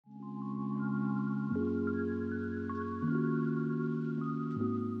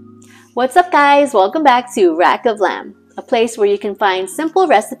What's up guys? Welcome back to Rackoflam, a place where you can find simple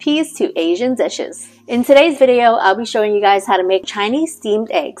recipes to Asian dishes. In today's video, I'll be showing you guys how to make Chinese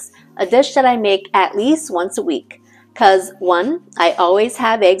steamed eggs, a dish that I make at least once a week. Cause 1, I always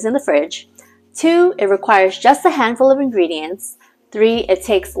have eggs in the fridge. 2, it requires just a handful of ingredients. 3, it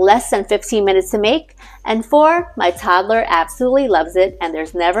takes less than 15 minutes to make. And 4, my toddler absolutely loves it and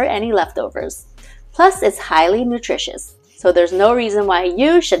there's never any leftovers. Plus, it's highly nutritious. So there's no reason why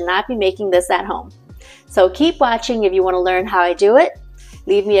you should not be making this at home. So keep watching if you want to learn how I do it.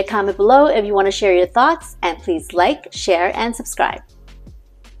 Leave me a comment below if you want to share your thoughts, and please like, share, and subscribe.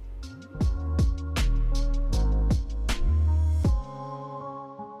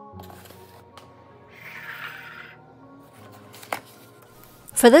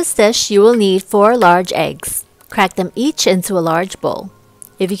 For this dish, you will need 4 large eggs. Crack them each into a large bowl.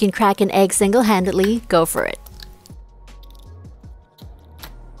 If you can crack an egg single-handedly, go for it.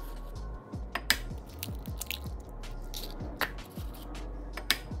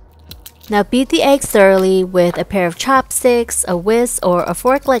 Now beat the eggs thoroughly with a pair of chopsticks, a whisk, or a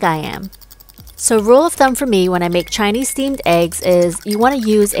fork like I am. So rule of thumb for me when I make Chinese steamed eggs is you want to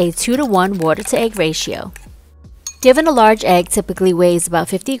use a 2-to-1 water to egg ratio. Given a large egg typically weighs about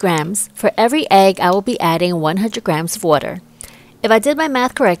 50 grams, for every egg I will be adding 100 grams of water. If I did my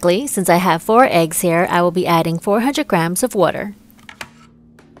math correctly, since I have 4 eggs here, I will be adding 400 grams of water.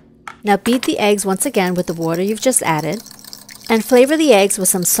 Now beat the eggs once again with the water you've just added. And flavor the eggs with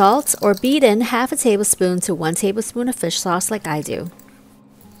some salt or beat in half a tablespoon to 1 tablespoon of fish sauce like I do.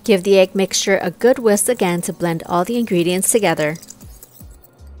 Give the egg mixture a good whisk again to blend all the ingredients together.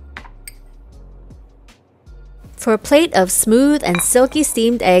 For a plate of smooth and silky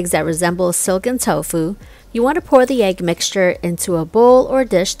steamed eggs that resemble silken tofu, you want to pour the egg mixture into a bowl or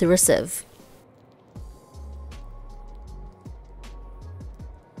dish through a sieve.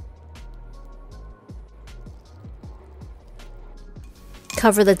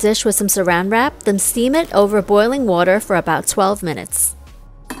 Cover the dish with some saran wrap, then steam it over boiling water for about 12 minutes.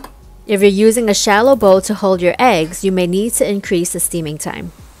 If you're using a shallow bowl to hold your eggs, you may need to increase the steaming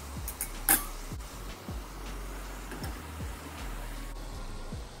time.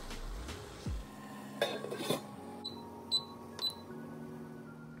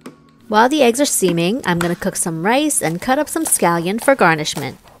 While the eggs are steaming, I'm going to cook some rice and cut up some scallion for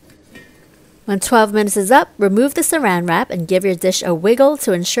garnishment. When 12 minutes is up, remove the saran wrap and give your dish a wiggle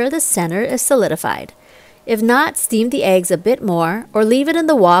to ensure the center is solidified. If not, steam the eggs a bit more or leave it in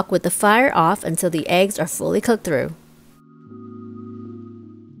the wok with the fire off until the eggs are fully cooked through.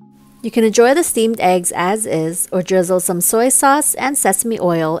 You can enjoy the steamed eggs as is or drizzle some soy sauce and sesame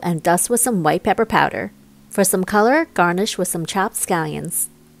oil and dust with some white pepper powder. For some color, garnish with some chopped scallions.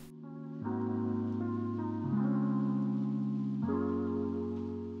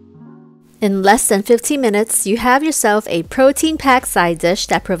 In less than 15 minutes, you have yourself a protein-packed side dish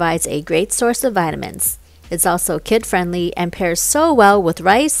that provides a great source of vitamins. It's also kid-friendly and pairs so well with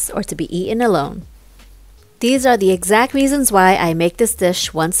rice or to be eaten alone. These are the exact reasons why I make this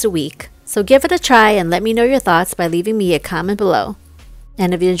dish once a week. So give it a try and let me know your thoughts by leaving me a comment below.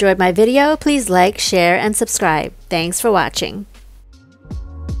 And if you enjoyed my video, please like, share, and subscribe. Thanks for watching.